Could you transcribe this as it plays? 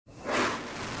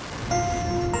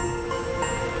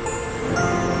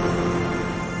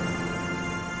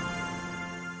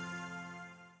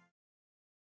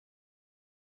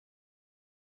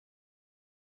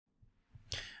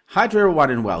Hi to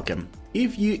everyone and welcome.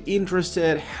 If you're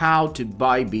interested how to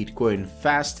buy Bitcoin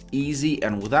fast, easy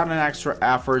and without an extra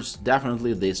efforts,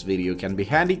 definitely this video can be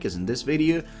handy, because in this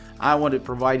video I want to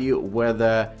provide you with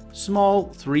a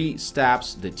small 3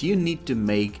 steps that you need to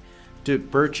make to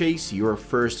purchase your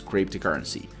first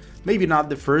cryptocurrency. Maybe not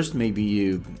the first, maybe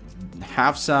you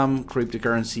have some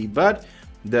cryptocurrency, but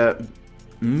the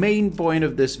main point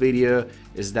of this video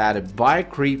is that buy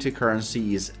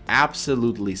cryptocurrency is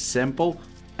absolutely simple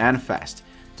and fast.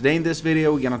 Today in this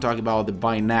video we're gonna talk about the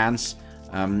Binance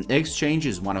exchange.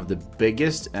 Is one of the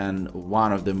biggest and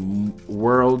one of the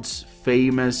world's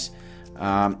famous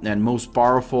and most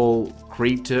powerful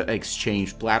crypto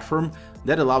exchange platform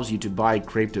that allows you to buy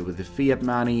crypto with the fiat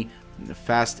money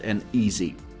fast and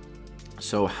easy.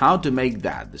 So how to make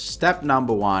that? The step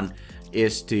number 1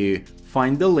 is to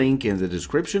find the link in the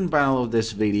description panel of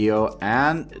this video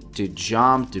and to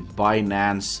jump to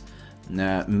Binance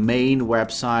main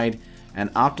website, and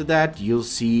after that you'll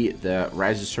see the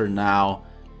register now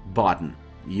button.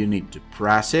 You need to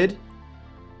press it.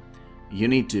 You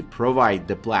need to provide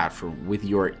the platform with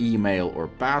your email or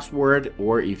password,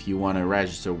 or if you want to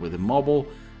register with a mobile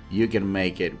you can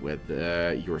make it with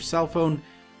your cell phone,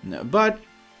 but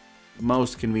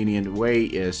most convenient way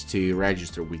is to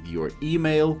register with your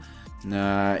email.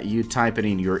 You type it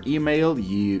in your email,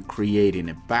 you create in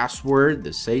a password,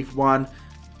 the safe one,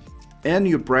 and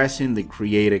you press in the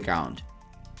create account.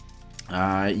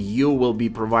 You will be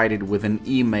provided with an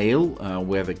email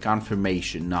with a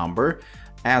confirmation number.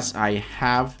 As I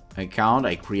have account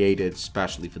I created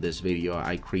especially for this video,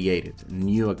 I created a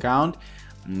new account.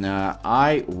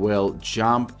 I will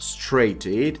jump straight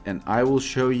to it and I will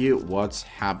show you what's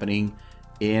happening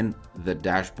in the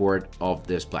dashboard of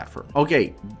this platform.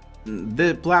 Okay,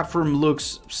 the platform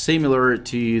looks similar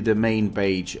to the main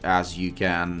page as you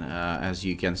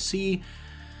can see.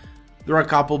 There are a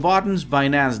couple buttons.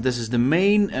 Binance, this is the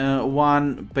main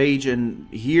one page, and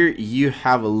here you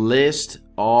have a list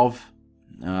of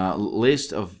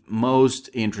most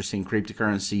interesting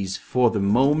cryptocurrencies for the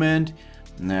moment.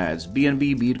 It's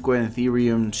BNB, Bitcoin,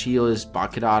 Ethereum, Chilis,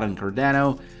 Polkadot, and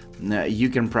Cardano. You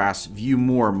can press view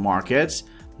more markets,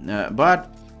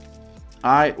 but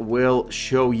I will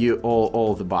show you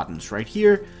all the buttons right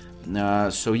here.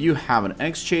 So you have an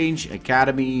exchange,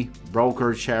 academy,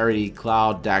 broker, charity,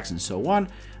 cloud, DEX, and so on.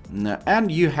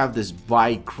 And you have this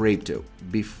buy crypto.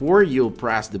 Before you'll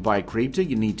press the buy crypto,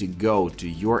 you need to go to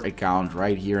your account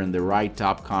right here in the right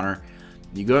top corner.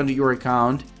 You go into your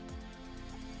account,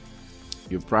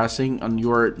 you're pressing on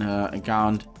your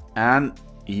account, and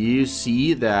you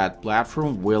see that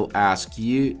platform will ask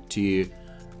you to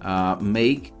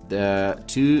make the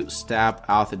 2-step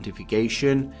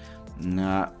authentication.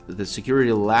 The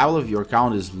security level of your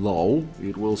account is low.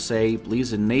 It will say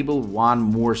please enable one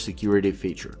more security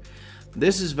feature.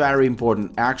 This is very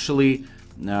important. Actually,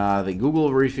 the Google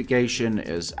verification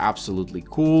is absolutely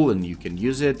cool and you can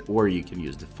use it, or you can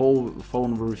use the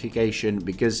phone verification,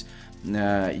 because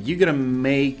you're gonna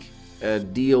make a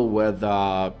deal with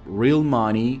real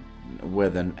money,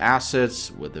 with an assets,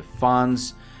 with the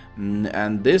funds.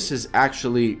 And this is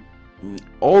actually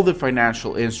all the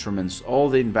financial instruments, all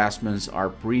the investments are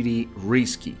pretty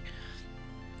risky.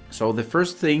 So the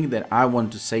first thing that I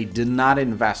want to say, do not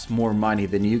invest more money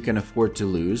than you can afford to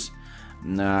lose.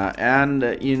 And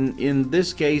in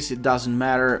this case it doesn't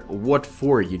matter what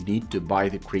for you need to buy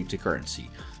the cryptocurrency,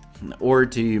 or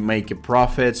to make a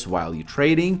profits while you're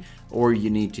trading, or you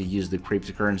need to use the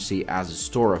cryptocurrency as a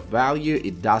store of value.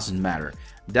 It doesn't matter.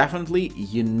 Definitely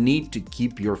you need to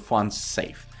keep your funds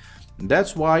safe.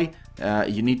 That's why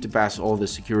you need to pass all the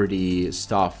security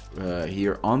stuff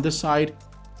here on the side,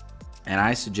 and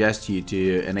I suggest you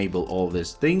to enable all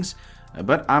these things,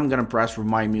 but I'm gonna press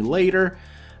remind me later.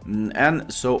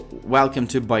 And so welcome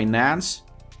to Binance,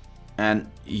 and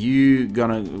you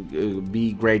gonna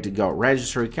be great to go.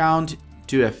 Register account,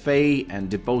 2FA, and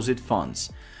deposit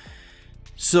funds.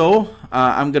 So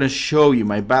I'm gonna show you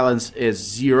my balance is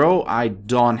 0. I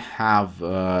don't have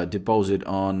deposit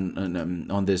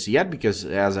on this yet, because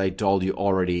as I told you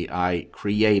already, I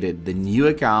created the new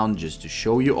account just to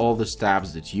show you all the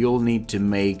steps that you'll need to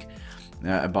make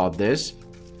about this.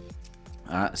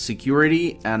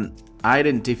 Security and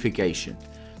identification.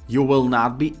 You will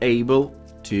not be able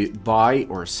to buy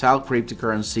or sell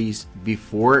cryptocurrencies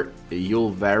before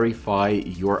you'll verify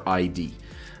your ID.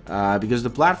 Because the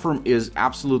platform is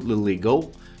absolutely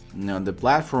legal. The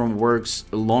platform works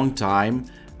a long time,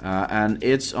 and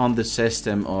it's on the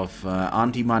system of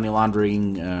anti-money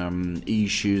laundering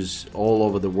issues all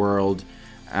over the world.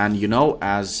 And you know,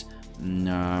 as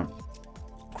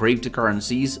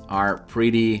cryptocurrencies are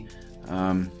pretty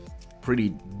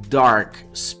dark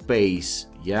space.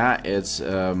 Yeah, it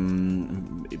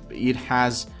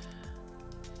has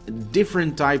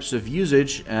different types of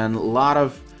usage and a lot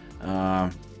of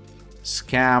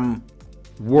scam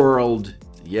world.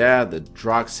 Yeah, the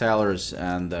drug sellers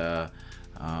and the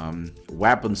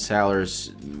weapon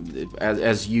sellers,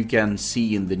 as you can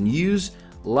see in the news,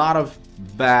 a lot of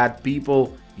bad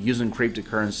people using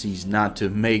cryptocurrencies not to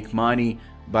make money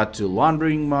but to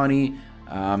laundering money.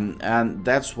 And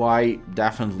that's why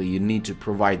definitely you need to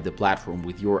provide the platform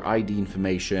with your ID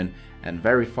information and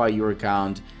verify your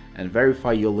account and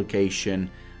verify your location.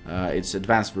 It's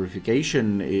advanced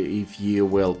verification. If you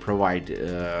will provide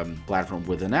platform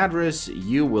with an address,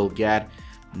 you will get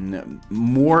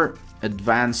more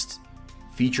advanced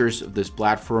features of this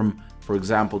platform. For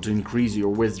example, to increase your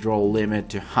withdrawal limit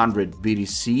to 100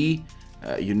 BTC,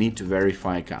 you need to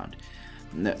verify account.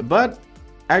 But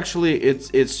actually,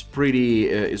 it's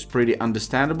pretty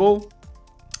understandable.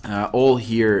 All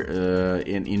here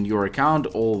in your account,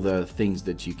 all the things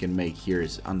that you can make here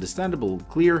is understandable,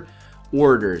 clear.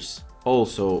 Orders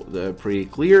also pretty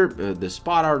clear. The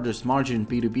spot orders, margin,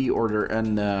 P2P order,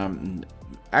 and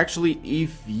actually,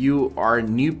 if you are a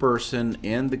new person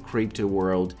in the crypto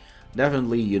world,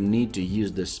 definitely you need to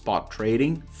use the spot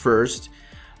trading first.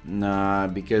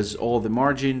 Because all the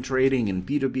margin trading and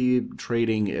P2P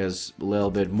trading is a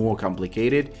little bit more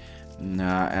complicated,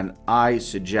 and I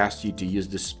suggest you to use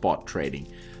the spot trading.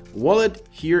 Wallet,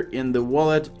 here in the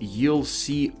wallet you'll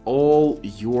see all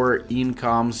your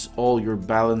incomes, all your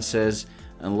balances,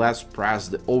 and let's press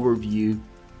the overview.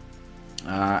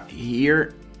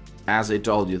 Here, as I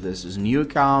told you, this is new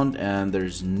account and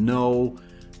there's no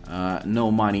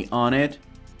money on it.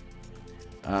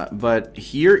 But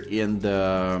here in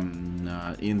the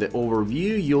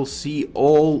overview, you'll see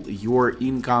all your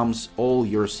incomes, all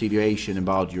your situation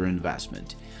about your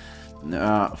investment.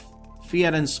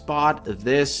 Fiat and spot,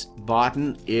 this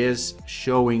button is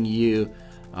showing you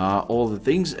all the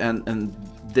things, and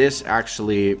this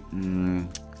actually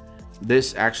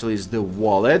is the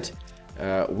wallet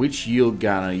which you're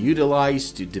gonna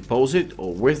utilize to deposit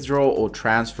or withdraw or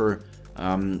transfer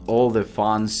all the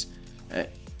funds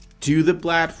to the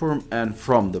platform and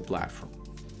from the platform.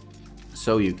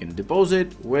 So you can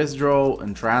deposit, withdraw,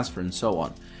 and transfer, and so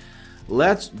on.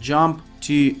 Let's jump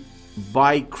to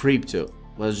buy crypto.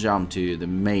 Let's jump to the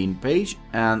main page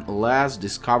and let's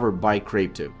discover buy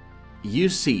crypto. You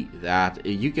see that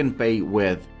you can pay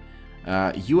with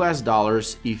US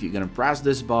dollars. If you're gonna press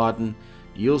this button,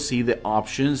 you'll see the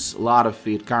options, a lot of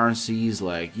fiat currencies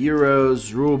like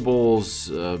euros, rubles,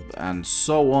 and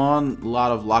so on, a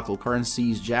lot of local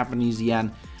currencies, Japanese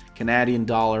yen, Canadian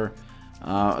dollar,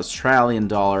 Australian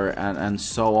dollar, and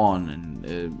so on,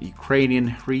 and Ukrainian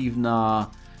hryvnia,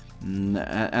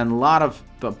 and a lot of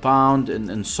pound,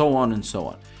 and so on and so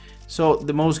on. So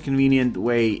the most convenient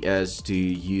way is to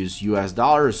use US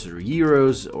dollars or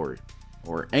euros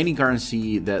or any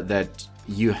currency that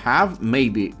you have.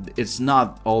 Maybe it's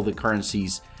not all the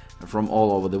currencies from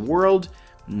all over the world,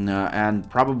 and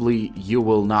probably you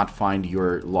will not find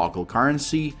your local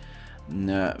currency.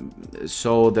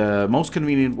 So the most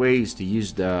convenient way is to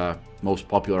use the most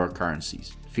popular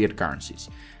currencies, fiat currencies.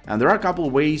 And there are a couple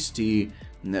of ways to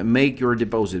make your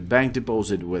deposit, bank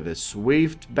deposit with a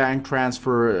SWIFT bank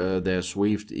transfer. The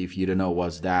SWIFT, if you don't know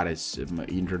what's that, it's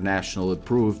international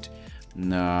approved,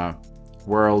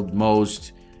 world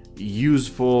most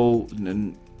useful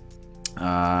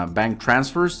bank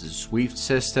transfers, the SWIFT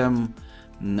system,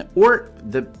 or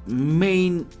the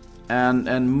main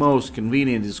and most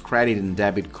convenient is credit and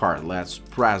debit card. Let's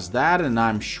press that, and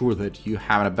I'm sure that you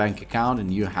have a bank account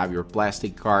and you have your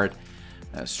plastic card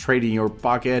straight in your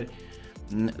pocket.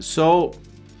 So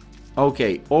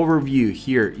okay, overview.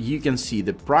 Here you can see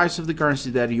the price of the currency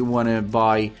that you want to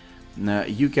buy.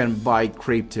 You can buy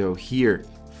crypto here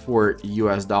for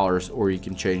US dollars, or you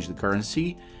can change the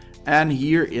currency. And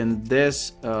here in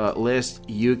this list,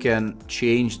 you can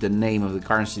change the name of the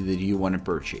currency that you want to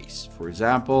purchase. For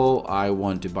example, I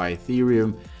want to buy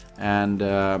Ethereum, and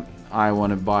I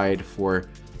want to buy it for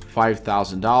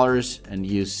 $5,000, and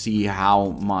you see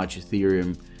how much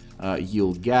Ethereum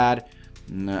you'll get.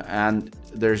 And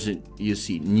there's you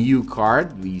see new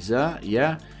card, Visa.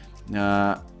 Yeah.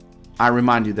 I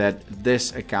remind you that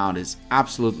this account is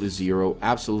absolutely zero,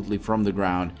 absolutely from the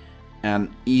ground. And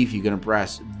if you're gonna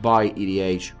press buy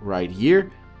ETH right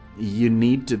here, you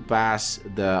need to pass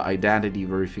the identity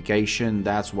verification.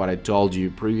 That's what I told you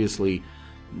previously,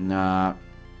 and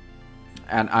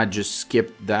I just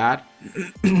skipped that.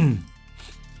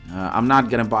 I'm not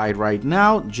gonna buy it right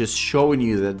now, just showing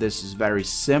you that this is very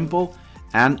simple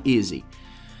and easy.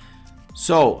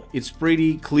 So it's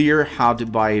pretty clear how to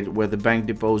buy it with a bank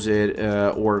deposit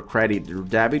or credit or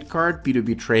debit card.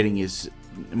 P2P trading is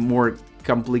more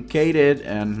complicated,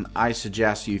 and I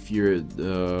suggest you, if you're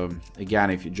again,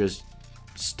 if you're just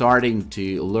starting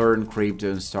to learn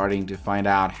crypto and starting to find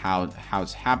out how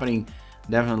it's happening,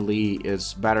 definitely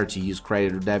it's better to use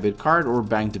credit or debit card or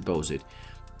bank deposit.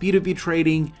 P2P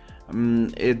trading,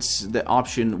 it's the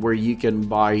option where you can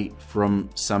buy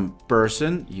from some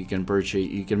person. You can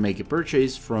make a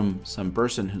purchase from some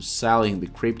person who's selling the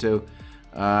crypto,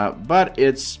 but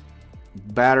it's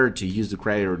better to use the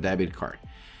credit or debit card.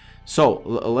 So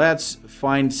let's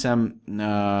find some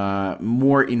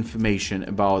more information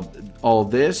about all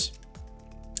this.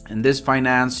 In this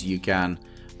finance, you can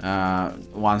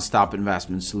one-stop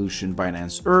investment solution,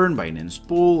 Binance Earn, Binance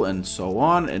Pool, and so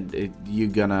on. And you're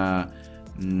gonna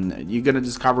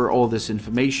discover all this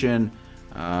information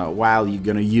while you're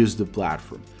gonna use the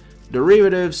platform.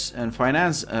 Derivatives and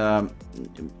finance,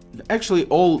 actually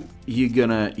all you're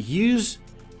gonna use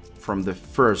from the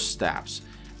first steps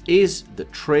is the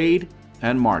trade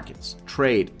and markets.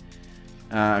 Trade,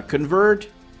 convert,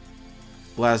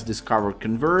 let's discover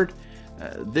convert.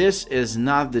 This is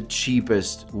not the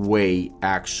cheapest way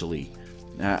actually.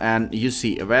 And you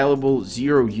see available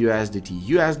 0 USDT.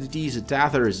 USDT is a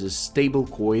Tether, is a stable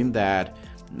coin that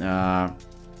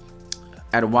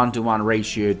at a 1-to-1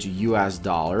 ratio to US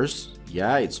dollars.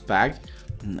 Yeah, it's pegged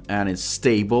and it's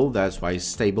stable. That's why it's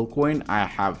stable coin. I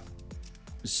have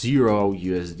 0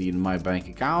 USD in my bank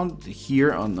account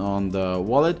here on the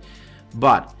wallet,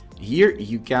 but here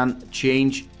you can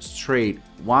change straight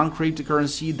one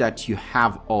cryptocurrency that you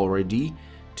have already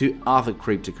to other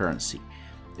cryptocurrency.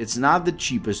 It's not the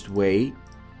cheapest way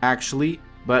actually,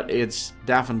 but it's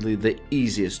definitely the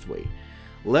easiest way.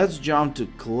 Let's jump to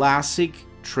classic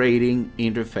trading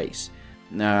interface.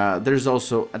 There's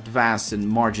also advanced and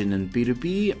margin and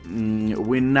P2P.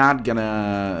 We're not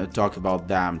gonna talk about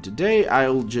them today.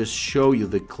 I'll just show you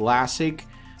the classic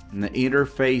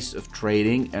interface of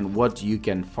trading and what you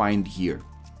can find here.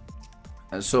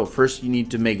 So first you need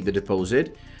to make the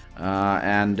deposit,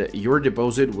 and your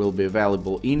deposit will be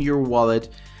available in your wallet,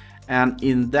 and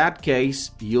in that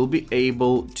case you'll be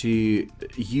able to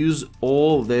use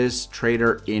all this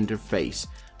trader interface.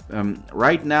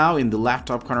 Right now in the left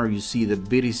top corner you see the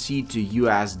BTC to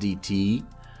USDT.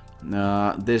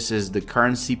 This is the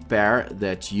currency pair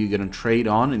that you're gonna trade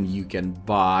on, and you can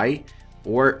buy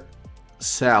or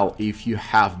sell. If you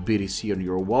have BTC on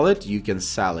your wallet, you can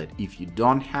sell it. If you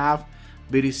don't have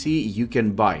BTC, you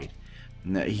can buy it.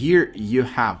 Now, here you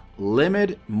have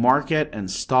limit, market, and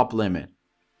stop limit,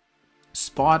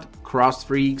 spot, cross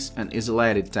streaks, and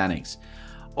isolated 10x.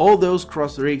 All those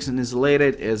cross streaks and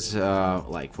isolated is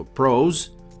like for pros,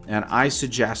 and I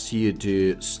suggest you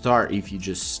to start, if you're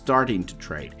just starting to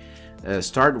trade,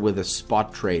 start with a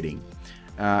spot trading.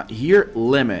 Here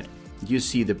limit, you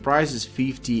see the price is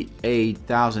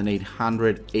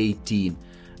 58,818,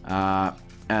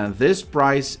 and this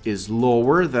price is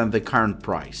lower than the current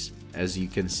price, as you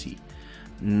can see.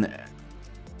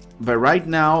 But right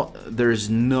now there's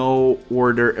no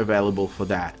order available for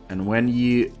that, and when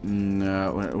you're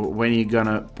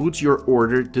gonna put your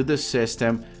order to the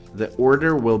system, the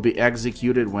order will be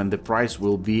executed when the price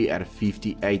will be at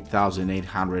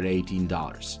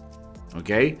 $58,818.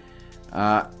 Okay,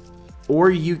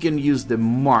 or you can use the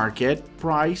market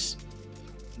price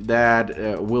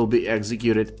that will be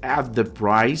executed at the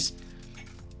price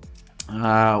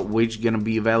which gonna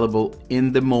be available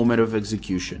in the moment of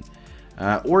execution.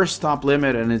 Or stop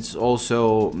limit, and it's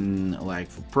also like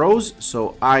for pros,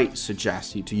 so I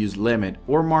suggest you to use limit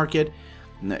or market.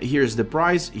 Here's the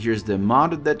price, here's the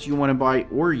amount that you want to buy,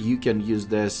 or you can use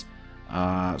this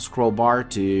scroll bar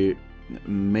to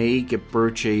make a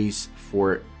purchase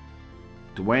for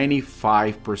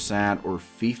 25% or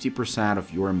 50%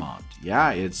 of your amount.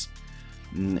 Yeah, it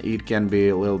can be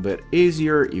a little bit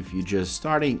easier if you're just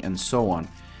starting, and so on.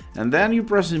 And then you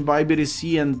press in buy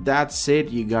BTC, and that's it.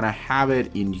 You're gonna have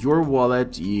it in your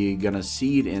wallet. You're gonna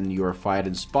see it in your fight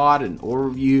and spot and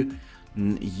overview.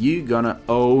 You're gonna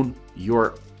own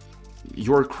your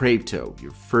crypto,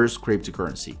 your first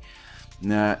cryptocurrency.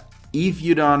 Now, if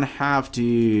you don't have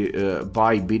to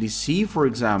buy BTC, for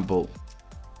example,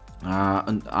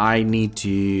 I need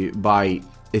to buy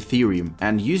Ethereum,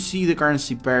 and you see the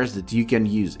currency pairs that you can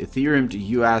use, Ethereum to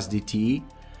USDT.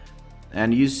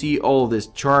 And you see all this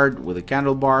chart with the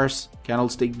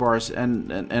candlestick bars,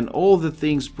 and all the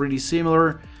things pretty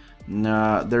similar.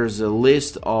 There's a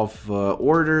list of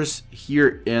orders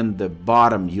here in the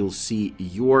bottom. You'll see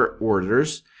your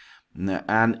orders.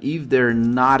 and if they're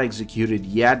not executed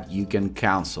yet, you can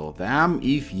cancel them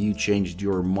if you changed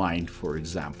your mind, for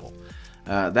example.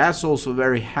 That's also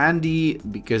very handy,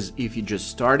 because if you're just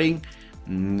starting,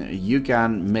 you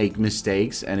can make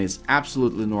mistakes, and it's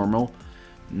absolutely normal,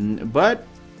 but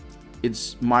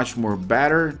it's much more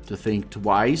better to think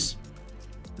twice,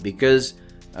 because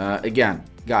again,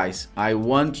 guys, I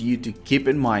want you to keep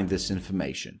in mind this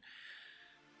information.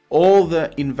 All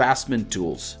the investment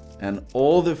tools and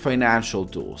all the financial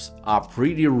tools are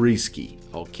pretty risky,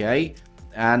 okay?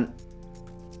 And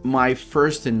my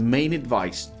first and main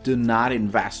advice: do not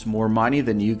invest more money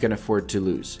than you can afford to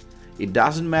lose. It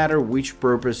doesn't matter which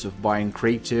purpose of buying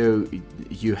crypto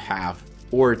you have,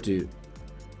 or to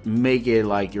make it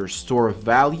like your store of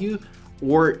value,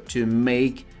 or to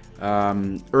make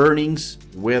earnings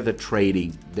with the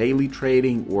trading, daily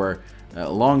trading, or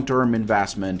long-term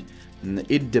investment.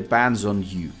 It depends on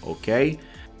you, okay?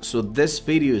 So this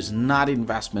video is not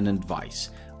investment advice.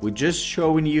 We're just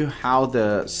showing you how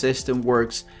the system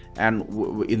works, and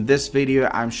in this video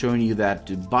I'm showing you that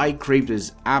to buy crypto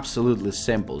is absolutely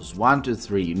simple. It's 1, 2,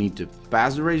 3. You need to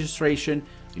pass the registration,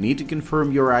 you need to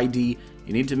confirm your ID,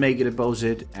 you need to make a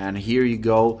deposit, and here you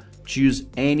go. Choose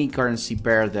any currency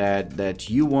pair that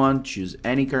you want, choose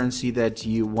any currency that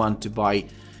you want to buy,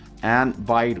 and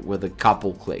buy it with a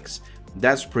couple clicks.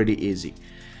 That's pretty easy.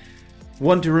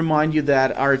 Want to remind you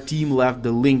that our team left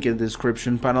the link in the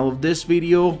description panel of this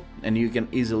video, and you can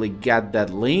easily get that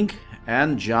link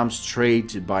and jump straight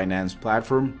to Binance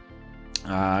platform.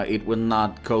 It will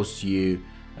not cost you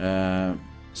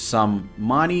some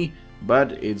money,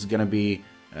 but it's gonna be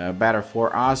better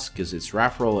for us because it's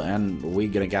referral, and we're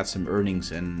gonna get some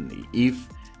earnings. And if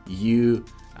you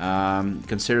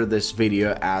consider this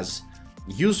video as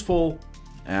useful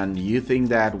and you think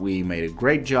that we made a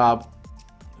great job,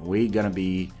 we're gonna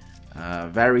be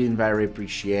very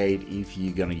appreciate if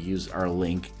you're gonna use our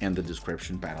link in the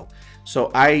description panel.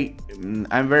 So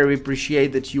I'm very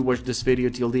appreciate that you watched this video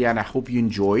till the end. I hope you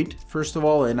enjoyed, first of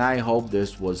all, and I hope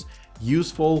this was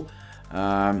useful.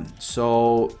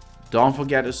 So don't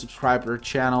forget to subscribe to our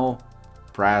channel,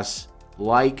 press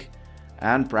like,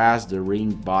 and press the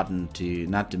ring button to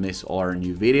not to miss all our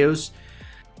new videos.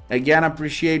 Again, I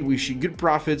appreciate, wish you good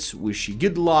profits, wish you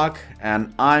good luck,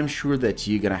 and I'm sure that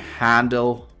you're gonna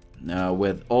handle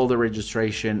with all the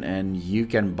registration and you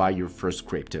can buy your first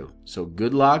crypto. So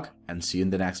good luck, and see you in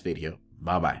the next video.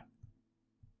 Bye bye.